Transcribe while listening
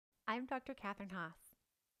I'm Dr. Catherine Haas.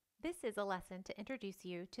 This is a lesson to introduce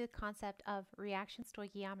you to the concept of reaction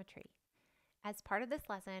stoichiometry. As part of this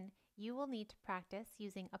lesson, you will need to practice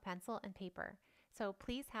using a pencil and paper, so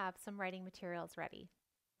please have some writing materials ready.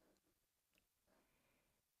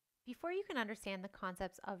 Before you can understand the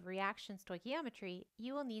concepts of reaction stoichiometry,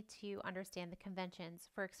 you will need to understand the conventions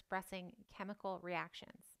for expressing chemical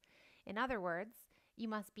reactions. In other words, you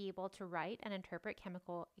must be able to write and interpret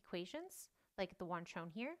chemical equations, like the one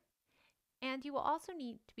shown here, and you will also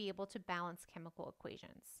need to be able to balance chemical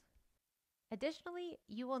equations. Additionally,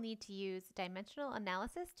 you will need to use dimensional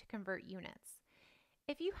analysis to convert units.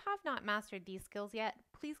 If you have not mastered these skills yet,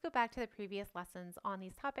 please go back to the previous lessons on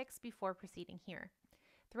these topics before proceeding here.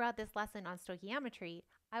 Throughout this lesson on stoichiometry,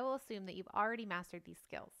 I will assume that you've already mastered these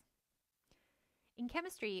skills. In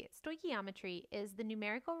chemistry, stoichiometry is the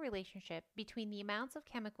numerical relationship between the amounts of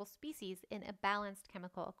chemical species in a balanced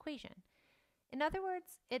chemical equation. In other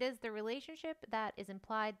words, it is the relationship that is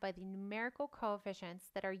implied by the numerical coefficients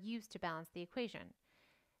that are used to balance the equation.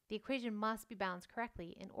 The equation must be balanced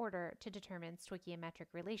correctly in order to determine stoichiometric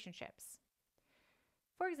relationships.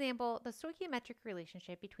 For example, the stoichiometric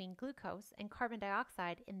relationship between glucose and carbon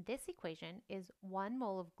dioxide in this equation is 1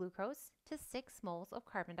 mole of glucose to 6 moles of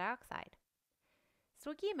carbon dioxide.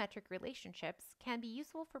 Stoichiometric relationships can be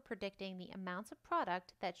useful for predicting the amounts of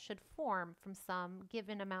product that should form from some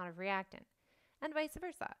given amount of reactant, and vice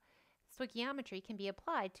versa. Stoichiometry can be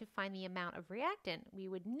applied to find the amount of reactant we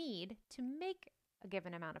would need to make a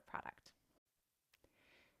given amount of product.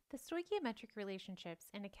 The stoichiometric relationships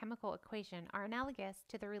in a chemical equation are analogous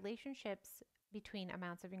to the relationships between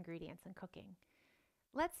amounts of ingredients in cooking.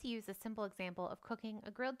 Let's use a simple example of cooking a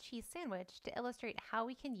grilled cheese sandwich to illustrate how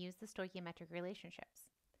we can use the stoichiometric relationships.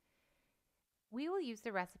 We will use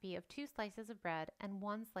the recipe of 2 slices of bread and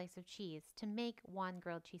 1 slice of cheese to make 1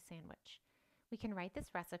 grilled cheese sandwich. We can write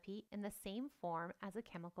this recipe in the same form as a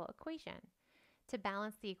chemical equation. To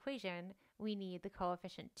balance the equation, we need the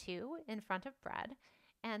coefficient 2 in front of bread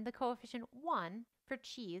and the coefficient 1 for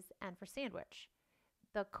cheese and for sandwich.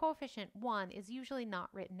 The coefficient 1 is usually not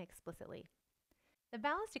written explicitly. The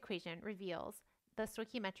balanced equation reveals the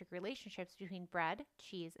stoichiometric relationships between bread,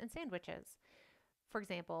 cheese, and sandwiches. For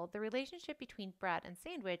example, the relationship between bread and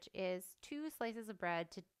sandwich is 2 slices of bread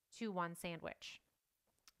to 1 sandwich.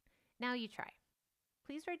 Now you try.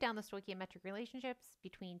 Please write down the stoichiometric relationships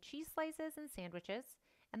between cheese slices and sandwiches,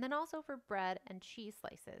 and then also for bread and cheese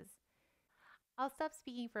slices. I'll stop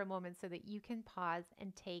speaking for a moment so that you can pause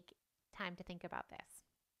and take time to think about this.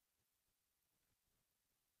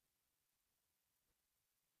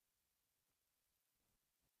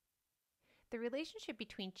 The relationship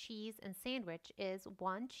between cheese and sandwich is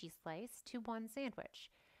 1 cheese slice to 1 sandwich.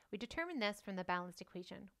 We determine this from the balanced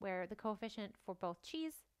equation, where the coefficient for both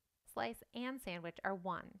cheese, slice, and sandwich are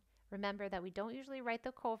 1. Remember that we don't usually write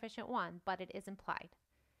the coefficient 1, but it is implied.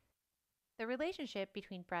 The relationship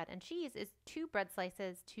between bread and cheese is 2 bread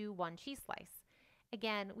slices to 1 cheese slice.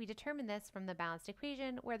 Again, we determine this from the balanced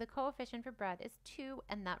equation, where the coefficient for bread is 2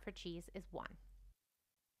 and that for cheese is 1.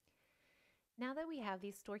 Now that we have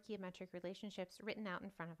these stoichiometric relationships written out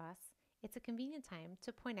in front of us, it's a convenient time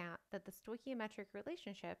to point out that the stoichiometric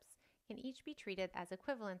relationships can each be treated as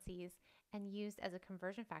equivalencies and used as a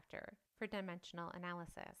conversion factor for dimensional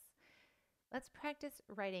analysis. Let's practice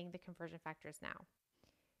writing the conversion factors now.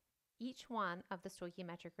 Each one of the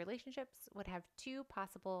stoichiometric relationships would have 2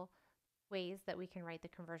 possible ways that we can write the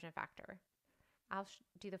conversion factor. I'll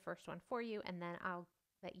do the first one for you, and then I'll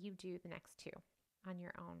let you do the next 2 on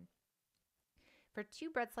your own. For 2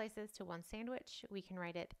 bread slices to 1 sandwich, we can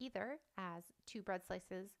write it either as 2 bread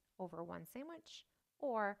slices over 1 sandwich,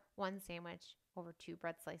 or 1 sandwich over 2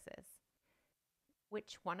 bread slices.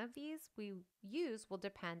 Which one of these we use will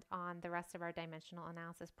depend on the rest of our dimensional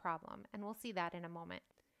analysis problem, and we'll see that in a moment.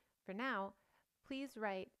 For now, please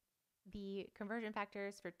write the conversion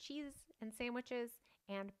factors for cheese and sandwiches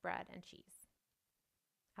and bread and cheese.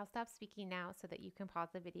 I'll stop speaking now so that you can pause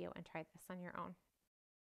the video and try this on your own.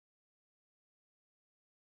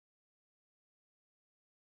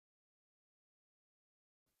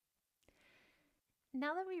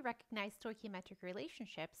 Now that we recognize stoichiometric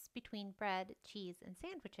relationships between bread, cheese, and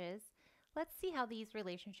sandwiches, let's see how these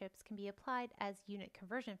relationships can be applied as unit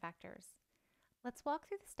conversion factors. Let's walk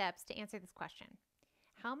through the steps to answer this question.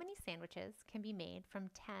 How many sandwiches can be made from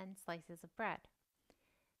 10 slices of bread?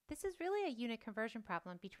 This is really a unit conversion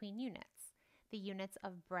problem between units, the units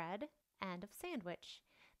of bread and of sandwich.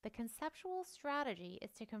 The conceptual strategy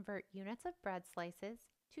is to convert units of bread slices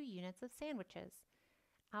to units of sandwiches.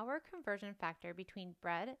 Our conversion factor between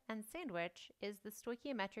bread and sandwich is the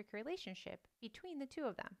stoichiometric relationship between the 2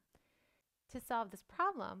 of them. To solve this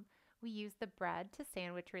problem, We use the bread to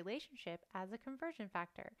sandwich relationship as a conversion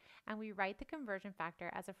factor, and we write the conversion factor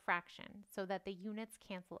as a fraction so that the units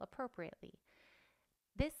cancel appropriately.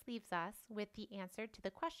 This leaves us with the answer to the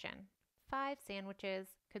question. 5 sandwiches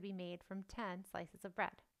could be made from 10 slices of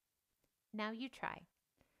bread. Now you try.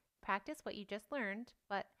 Practice what you just learned,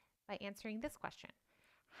 but by answering this question.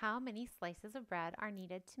 How many slices of bread are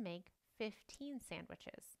needed to make 15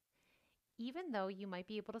 sandwiches? Even though you might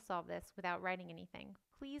be able to solve this without writing anything,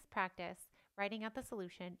 please practice writing out the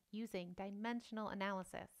solution using dimensional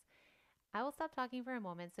analysis. I will stop talking for a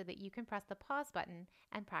moment so that you can press the pause button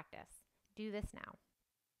and practice. Do this now.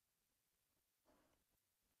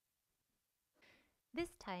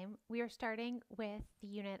 This time, we are starting with the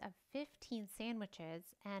unit of 15 sandwiches,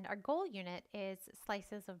 and our goal unit is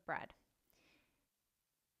slices of bread.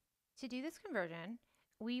 To do this conversion,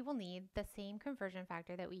 we will need the same conversion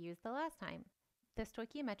factor that we used the last time, the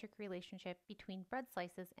stoichiometric relationship between bread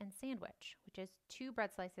slices and sandwich, which is 2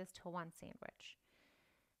 bread slices to 1 sandwich.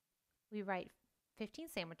 We write 15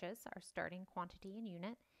 sandwiches, our starting quantity and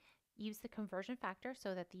unit, use the conversion factor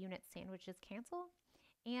so that the unit sandwiches cancel,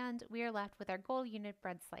 and we are left with our goal unit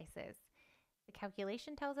bread slices. The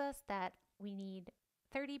calculation tells us that we need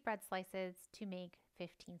 30 bread slices to make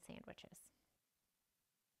 15 sandwiches.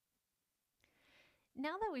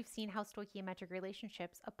 Now that we've seen how stoichiometric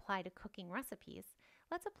relationships apply to cooking recipes,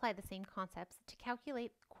 let's apply the same concepts to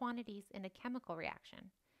calculate quantities in a chemical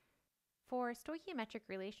reaction. For stoichiometric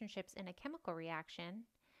relationships in a chemical reaction,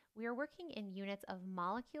 we are working in units of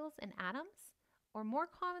molecules and atoms, or more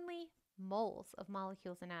commonly, moles of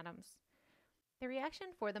molecules and atoms. The reaction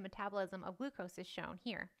for the metabolism of glucose is shown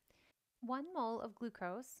here. 1 mole of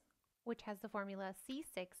glucose, which has the formula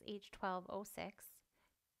C6H12O6,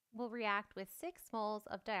 will react with 6 moles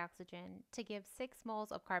of dioxygen to give 6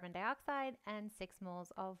 moles of carbon dioxide and 6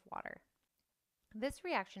 moles of water. This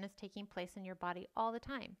reaction is taking place in your body all the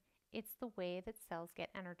time. It's the way that cells get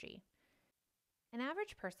energy. An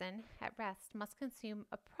average person at rest must consume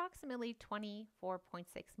approximately 24.6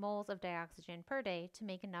 moles of dioxygen per day to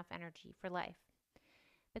make enough energy for life.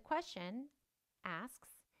 The question asks,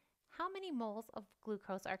 how many moles of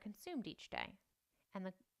glucose are consumed each day? And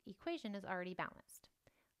the equation is already balanced.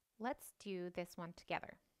 Let's do this one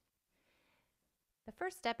together. The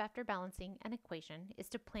first step after balancing an equation is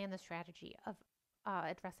to plan the strategy of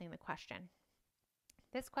addressing the question.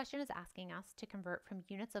 This question is asking us to convert from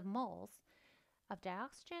units of moles of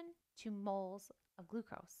dioxygen to moles of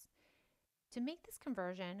glucose. To make this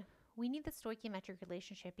conversion, we need the stoichiometric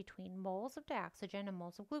relationship between moles of dioxygen and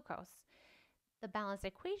moles of glucose. The balanced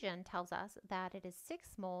equation tells us that it is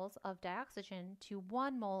 6 moles of dioxygen to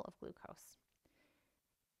 1 mole of glucose.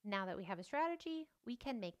 Now that we have a strategy, we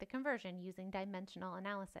can make the conversion using dimensional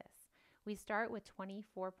analysis. We start with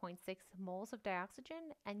 24.6 moles of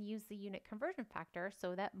dioxygen and use the unit conversion factor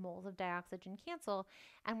so that moles of dioxygen cancel,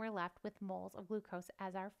 and we're left with moles of glucose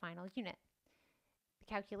as our final unit. The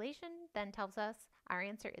calculation then tells us our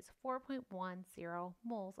answer is 4.10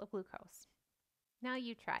 moles of glucose. Now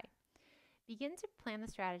you try. Begin to plan the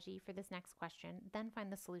strategy for this next question, then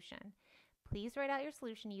find the solution. Please write out your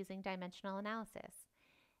solution using dimensional analysis,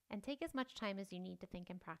 and take as much time as you need to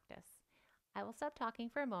think and practice. I will stop talking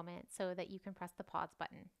for a moment so that you can press the pause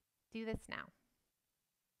button. Do this now.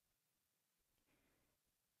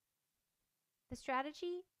 The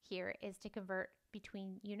strategy here is to convert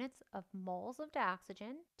between units of moles of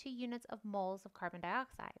dioxygen to units of moles of carbon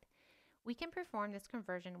dioxide. We can perform this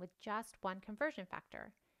conversion with just one conversion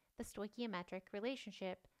factor, the stoichiometric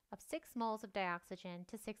relationship of 6 moles of dioxygen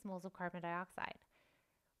to 6 moles of carbon dioxide.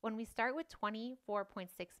 When we start with 24.6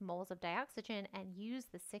 moles of dioxygen and use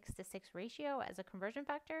the 6:6 ratio as a conversion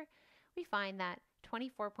factor, we find that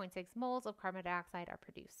 24.6 moles of carbon dioxide are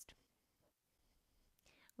produced.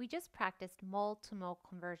 We just practiced mole-to-mole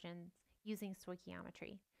conversions using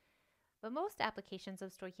stoichiometry. But most applications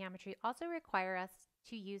of stoichiometry also require us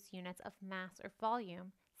to use units of mass or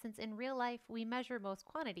volume, since in real life we measure most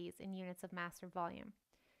quantities in units of mass or volume.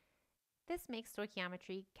 This makes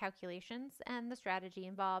stoichiometry calculations and the strategy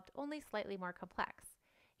involved only slightly more complex.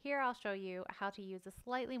 Here I'll show you how to use a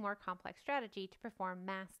slightly more complex strategy to perform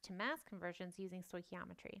mass-to-mass conversions using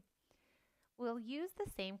stoichiometry. We'll use the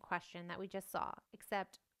same question that we just saw,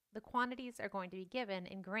 except the quantities are going to be given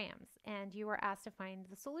in grams, and you are asked to find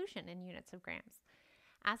the solution in units of grams.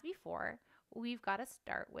 As before, we've got to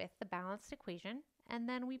start with the balanced equation, and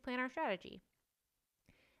then we plan our strategy.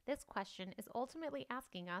 This question is ultimately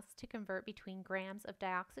asking us to convert between grams of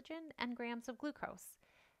dioxygen and grams of glucose,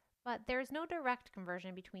 but there is no direct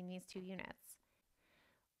conversion between these two units.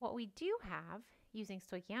 What we do have, using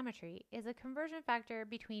stoichiometry, is a conversion factor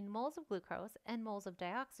between moles of glucose and moles of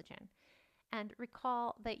dioxygen. And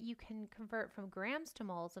recall that you can convert from grams to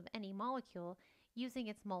moles of any molecule using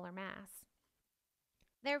its molar mass.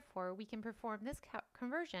 Therefore, we can perform this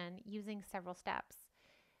conversion using several steps.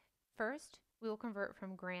 First, we will convert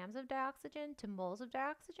from grams of dioxygen to moles of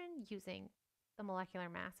dioxygen using the molecular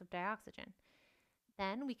mass of dioxygen.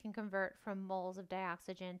 Then we can convert from moles of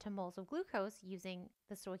dioxygen to moles of glucose using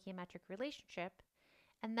the stoichiometric relationship,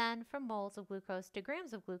 and then from moles of glucose to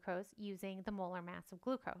grams of glucose using the molar mass of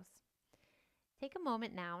glucose. Take a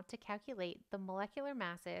moment now to calculate the molecular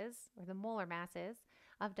masses, or the molar masses,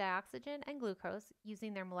 of dioxygen and glucose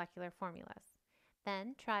using their molecular formulas.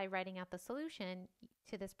 Then try writing out the solution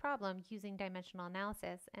to this problem using dimensional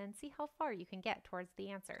analysis and see how far you can get towards the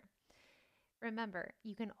answer. Remember,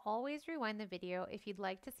 you can always rewind the video if you'd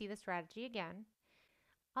like to see the strategy again.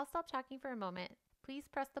 I'll stop talking for a moment. Please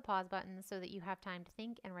press the pause button so that you have time to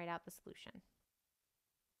think and write out the solution.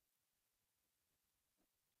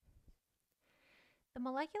 The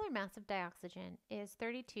molecular mass of dioxygen is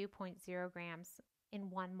 32.0 grams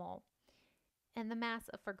in 1 mole, and the mass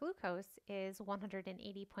for glucose is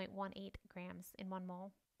 180.18 grams in 1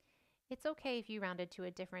 mole. It's okay if you rounded to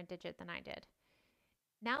a different digit than I did.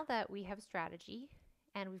 Now that we have strategy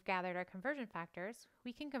and we've gathered our conversion factors,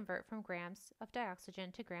 we can convert from grams of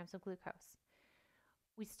dioxygen to grams of glucose.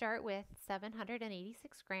 We start with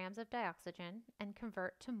 786 grams of dioxygen and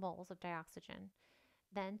convert to moles of dioxygen,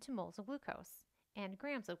 then to moles of glucose and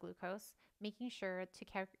grams of glucose, making sure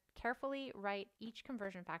to carefully write each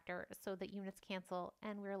conversion factor so that units cancel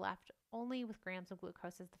and we're left only with grams of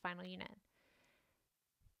glucose as the final unit.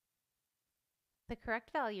 The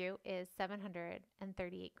correct value is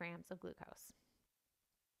 738 grams of glucose.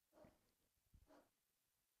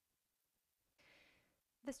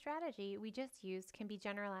 The strategy we just used can be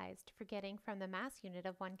generalized for getting from the mass unit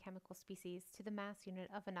of one chemical species to the mass unit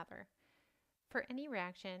of another. For any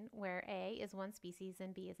reaction where A is one species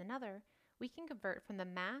and B is another, we can convert from the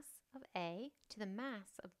mass of A to the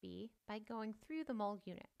mass of B by going through the mole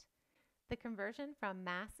unit. The conversion from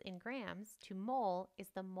mass in grams to mole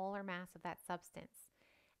is the molar mass of that substance,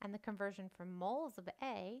 and the conversion from moles of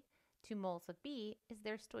A to moles of B is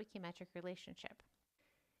their stoichiometric relationship.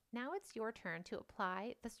 Now it's your turn to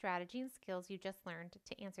apply the strategy and skills you just learned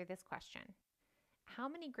to answer this question. How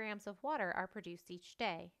many grams of water are produced each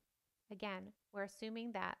day? Again, we're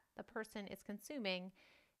assuming that the person is consuming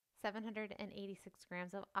 786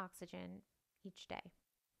 grams of oxygen each day.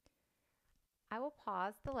 I will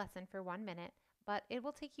pause the lesson for 1 minute, but it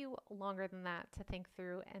will take you longer than that to think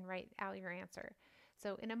through and write out your answer.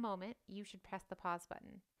 So in a moment, you should press the pause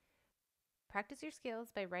button. Practice your skills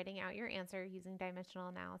by writing out your answer using dimensional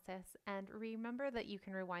analysis, and remember that you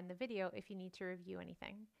can rewind the video if you need to review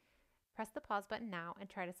anything. Press the pause button now and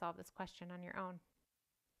try to solve this question on your own.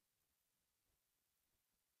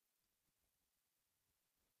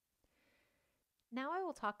 Now I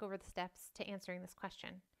will talk over the steps to answering this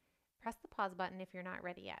question. Press the pause button if you're not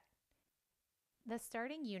ready yet. The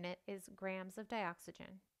starting unit is grams of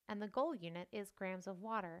dioxygen, and the goal unit is grams of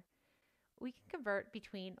water. We can convert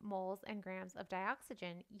between moles and grams of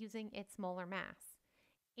dioxygen using its molar mass,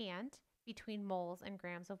 and between moles and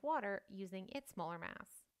grams of water using its molar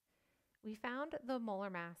mass. We found the molar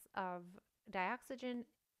mass of dioxygen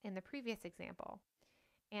in the previous example,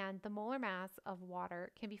 and the molar mass of water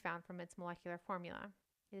can be found from its molecular formula.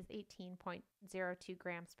 It is 18.02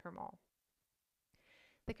 grams per mole.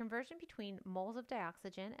 The conversion between moles of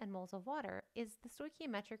dioxygen and moles of water is the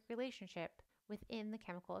stoichiometric relationship within the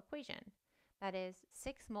chemical equation. That is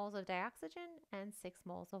 6 moles of dioxygen and 6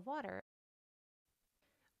 moles of water.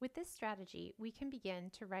 With this strategy, we can begin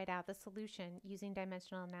to write out the solution using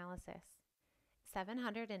dimensional analysis.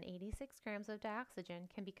 786 grams of dioxygen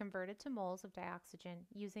can be converted to moles of dioxygen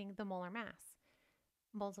using the molar mass.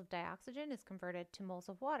 Moles of dioxygen is converted to moles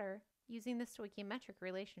of water using the stoichiometric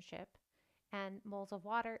relationship, and moles of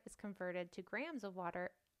water is converted to grams of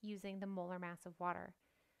water using the molar mass of water.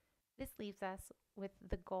 This leaves us with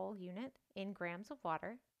the goal unit in grams of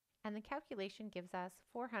water, and the calculation gives us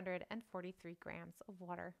 443 grams of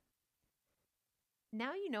water.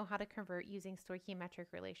 Now you know how to convert using stoichiometric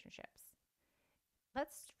relationships.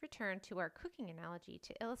 Let's return to our cooking analogy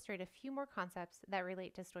to illustrate a few more concepts that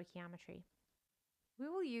relate to stoichiometry. We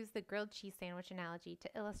will use the grilled cheese sandwich analogy to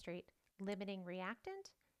illustrate limiting reactant,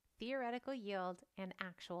 theoretical yield, and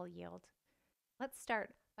actual yield. Let's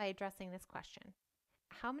start by addressing this question.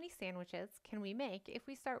 How many sandwiches can we make if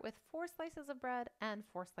we start with 4 slices of bread and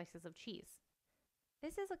 4 slices of cheese?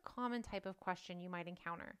 This is a common type of question you might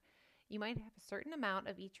encounter. You might have a certain amount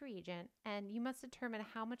of each reagent, and you must determine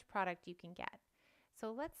how much product you can get.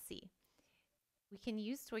 So let's see. We can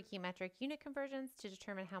use stoichiometric unit conversions to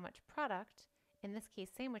determine how much product, in this case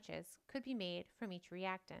sandwiches, could be made from each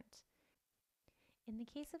reactant. In the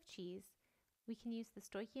case of cheese, we can use the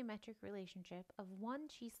stoichiometric relationship of 1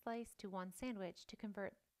 cheese slice to 1 sandwich to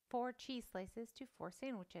convert 4 cheese slices to 4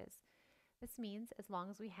 sandwiches. This means as long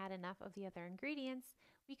as we had enough of the other ingredients,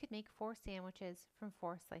 we could make 4 sandwiches from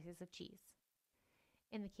 4 slices of cheese.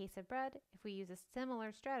 In the case of bread, if we use a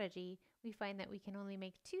similar strategy, we find that we can only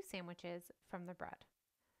make 2 sandwiches from the bread,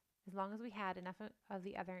 as long as we had enough of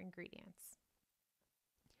the other ingredients.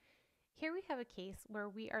 Here we have a case where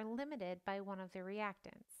we are limited by one of the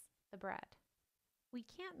reactants, the bread. We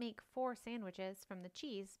can't make 4 sandwiches from the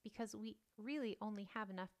cheese because we really only have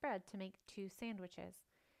enough bread to make 2 sandwiches.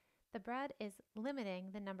 The bread is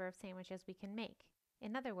limiting the number of sandwiches we can make.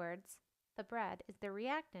 In other words, the bread is the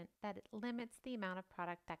reactant that limits the amount of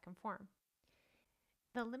product that can form.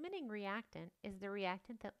 The limiting reactant is the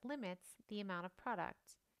reactant that limits the amount of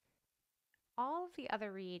product. All of the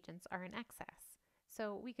other reagents are in excess.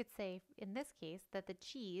 So we could say in this case that the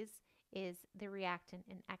cheese is the reactant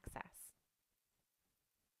in excess.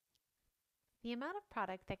 The amount of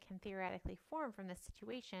product that can theoretically form from this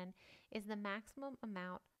situation is the maximum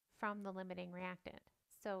amount from the limiting reactant.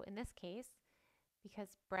 So in this case, because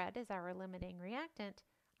bread is our limiting reactant,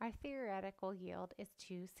 our theoretical yield is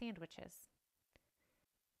 2 sandwiches.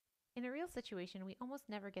 In a real situation, we almost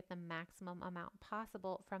never get the maximum amount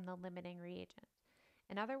possible from the limiting reagent.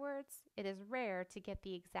 In other words, it is rare to get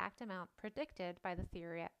the exact amount predicted by the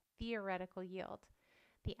theoretical yield.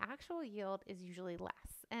 The actual yield is usually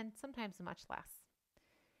less, and sometimes much less.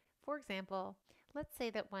 For example, let's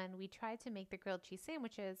say that when we tried to make the grilled cheese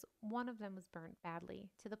sandwiches, one of them was burnt badly,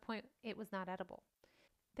 to the point it was not edible.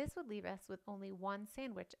 This would leave us with only 1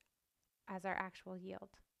 sandwich as our actual yield.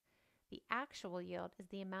 The actual yield is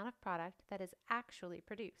the amount of product that is actually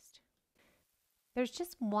produced. There's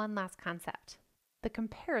just one last concept, the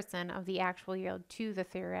comparison of the actual yield to the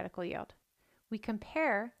theoretical yield. We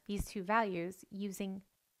compare these two values using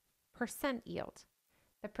percent yield.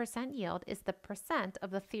 The percent yield is the percent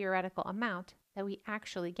of the theoretical amount that we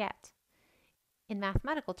actually get. In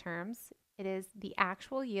mathematical terms, it is the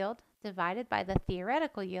actual yield divided by the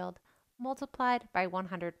theoretical yield multiplied by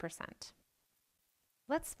 100%.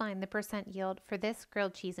 Let's find the percent yield for this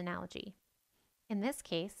grilled cheese analogy. In this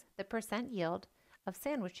case, the percent yield of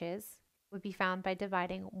sandwiches would be found by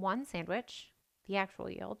dividing 1 sandwich, the actual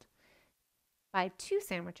yield, by 2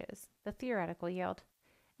 sandwiches, the theoretical yield,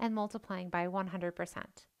 and multiplying by 100%.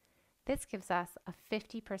 This gives us a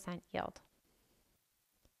 50% yield.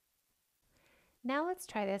 Now let's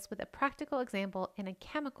try this with a practical example in a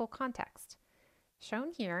chemical context.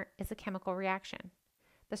 Shown here is a chemical reaction.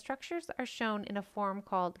 The structures are shown in a form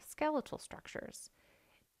called skeletal structures.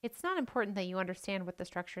 It's not important that you understand what the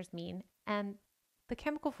structures mean, and the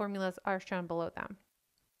chemical formulas are shown below them.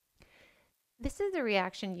 This is a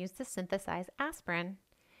reaction used to synthesize aspirin,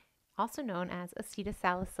 also known as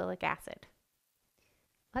acetylsalicylic acid.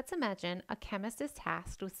 Let's imagine a chemist is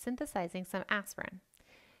tasked with synthesizing some aspirin.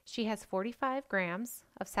 She has 45 grams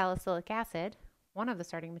of salicylic acid, one of the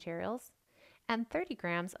starting materials, and 30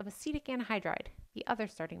 grams of acetic anhydride, the other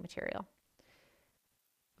starting material.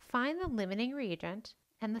 Find the limiting reagent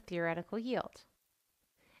and the theoretical yield.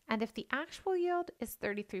 And if the actual yield is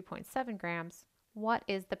 33.7 grams, what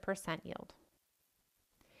is the percent yield?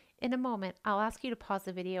 In a moment, I'll ask you to pause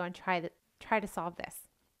the video and try to solve this.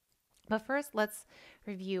 But first, let's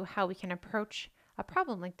review how we can approach a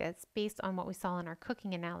problem like this based on what we saw in our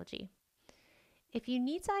cooking analogy. If you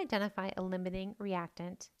need to identify a limiting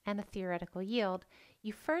reactant and a theoretical yield,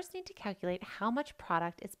 you first need to calculate how much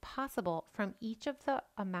product is possible from each of the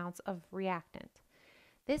amounts of reactant.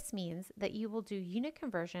 This means that you will do unit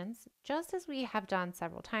conversions just as we have done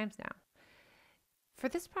several times now. For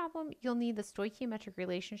this problem, you'll need the stoichiometric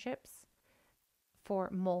relationships for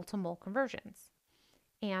mole to mole conversions,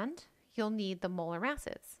 and you'll need the molar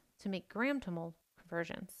masses to make gram to mole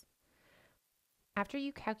conversions. After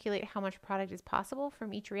you calculate how much product is possible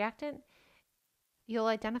from each reactant, you'll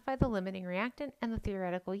identify the limiting reactant and the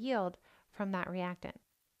theoretical yield from that reactant.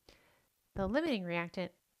 The limiting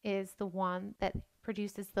reactant is the one that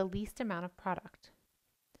produces the least amount of product.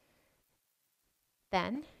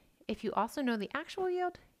 Then, if you also know the actual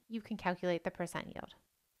yield, you can calculate the percent yield.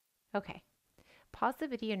 Okay, pause the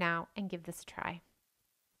video now and give this a try.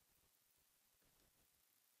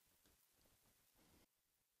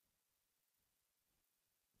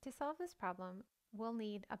 To solve this problem, we'll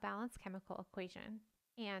need a balanced chemical equation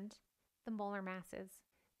and the molar masses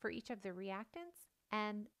for each of the reactants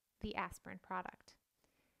and the aspirin product.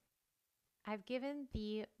 I've given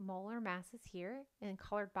the molar masses here in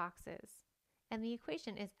colored boxes, and the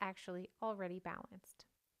equation is actually already balanced.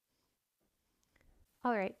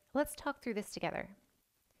 All right, let's talk through this together.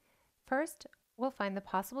 First, we'll find the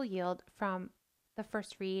possible yield from the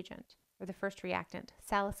first reagent, or the first reactant,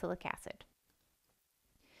 salicylic acid.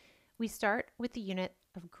 We start with the unit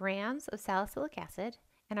of grams of salicylic acid,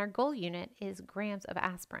 and our goal unit is grams of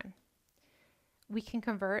aspirin. We can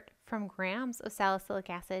convert from grams of salicylic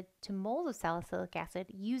acid to moles of salicylic acid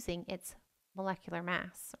using its molecular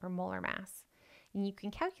mass, or molar mass. And you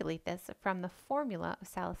can calculate this from the formula of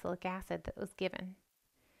salicylic acid that was given.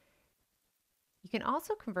 You can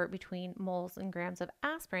also convert between moles and grams of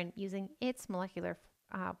aspirin using its molecular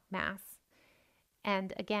mass.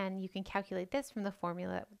 And again, you can calculate this from the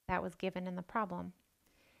formula that was given in the problem.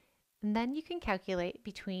 And then you can calculate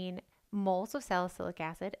between moles of salicylic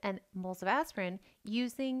acid and moles of aspirin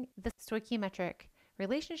using the stoichiometric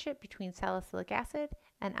relationship between salicylic acid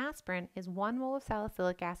and aspirin is 1 mole of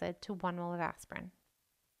salicylic acid to 1 mole of aspirin.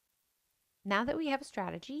 Now that we have a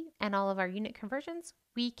strategy and all of our unit conversions,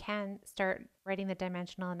 we can start writing the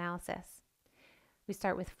dimensional analysis. We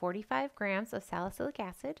start with 45 grams of salicylic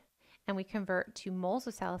acid, and we convert to moles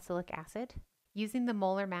of salicylic acid using the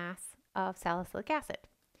molar mass of salicylic acid.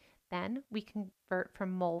 Then we convert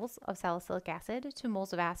from moles of salicylic acid to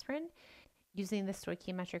moles of aspirin using the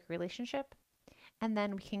stoichiometric relationship. And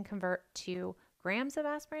then we can convert to grams of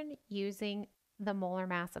aspirin using the molar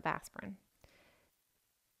mass of aspirin.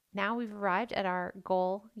 Now we've arrived at our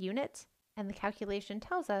goal unit, and the calculation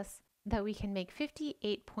tells us that we can make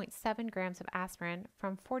 58.7 grams of aspirin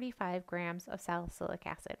from 45 grams of salicylic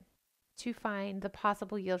acid. To find the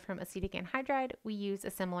possible yield from acetic anhydride, we use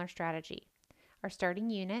a similar strategy. Our starting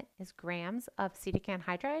unit is grams of acetic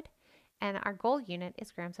anhydride, and our goal unit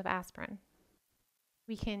is grams of aspirin.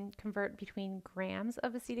 We can convert between grams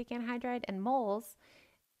of acetic anhydride and moles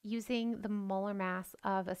using the molar mass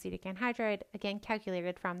of acetic anhydride, again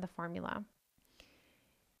calculated from the formula.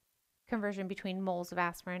 Conversion between moles of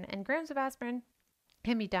aspirin and grams of aspirin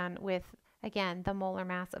can be done with, again, the molar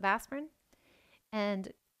mass of aspirin,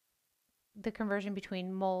 and the conversion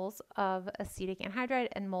between moles of acetic anhydride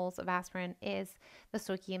and moles of aspirin is the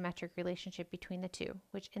stoichiometric relationship between the two,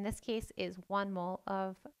 which in this case is 1 mole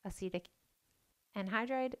of acetic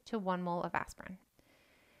anhydride to 1 mole of aspirin.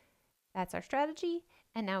 That's our strategy,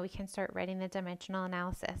 and now we can start writing the dimensional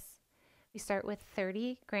analysis. We start with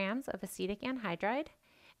 30 grams of acetic anhydride,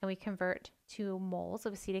 and we convert to moles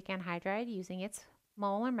of acetic anhydride using its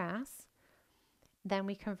molar mass. Then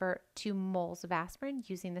we convert to moles of aspirin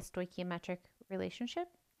using the stoichiometric relationship.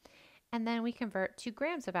 And then we convert to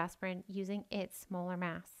grams of aspirin using its molar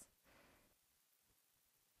mass.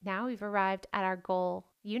 Now we've arrived at our goal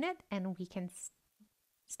unit, and we can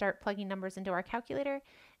start plugging numbers into our calculator.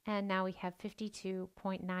 And now we have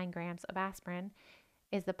 52.9 grams of aspirin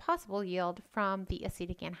is the possible yield from the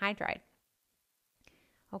acetic anhydride.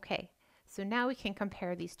 Okay, so now we can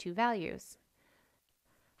compare these two values.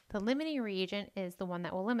 The limiting reagent is the one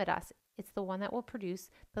that will limit us. It's the one that will produce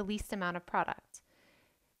the least amount of product.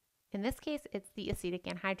 In this case, it's the acetic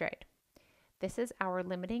anhydride. This is our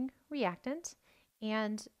limiting reactant,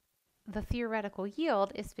 and the theoretical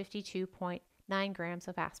yield is 52.9 grams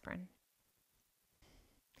of aspirin.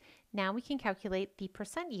 Now we can calculate the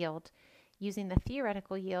percent yield using the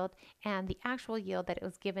theoretical yield and the actual yield that it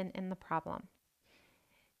was given in the problem.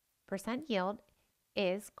 Percent yield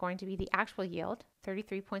is going to be the actual yield,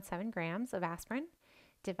 33.7 grams of aspirin,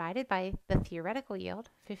 divided by the theoretical yield,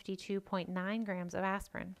 52.9 grams of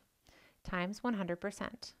aspirin, times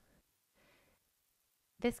 100%.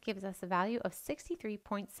 This gives us a value of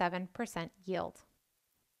 63.7% yield.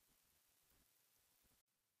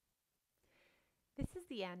 This is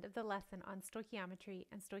the end of the lesson on stoichiometry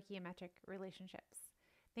and stoichiometric relationships.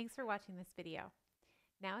 Thanks for watching this video.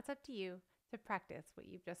 Now it's up to you to practice what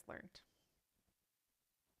you've just learned.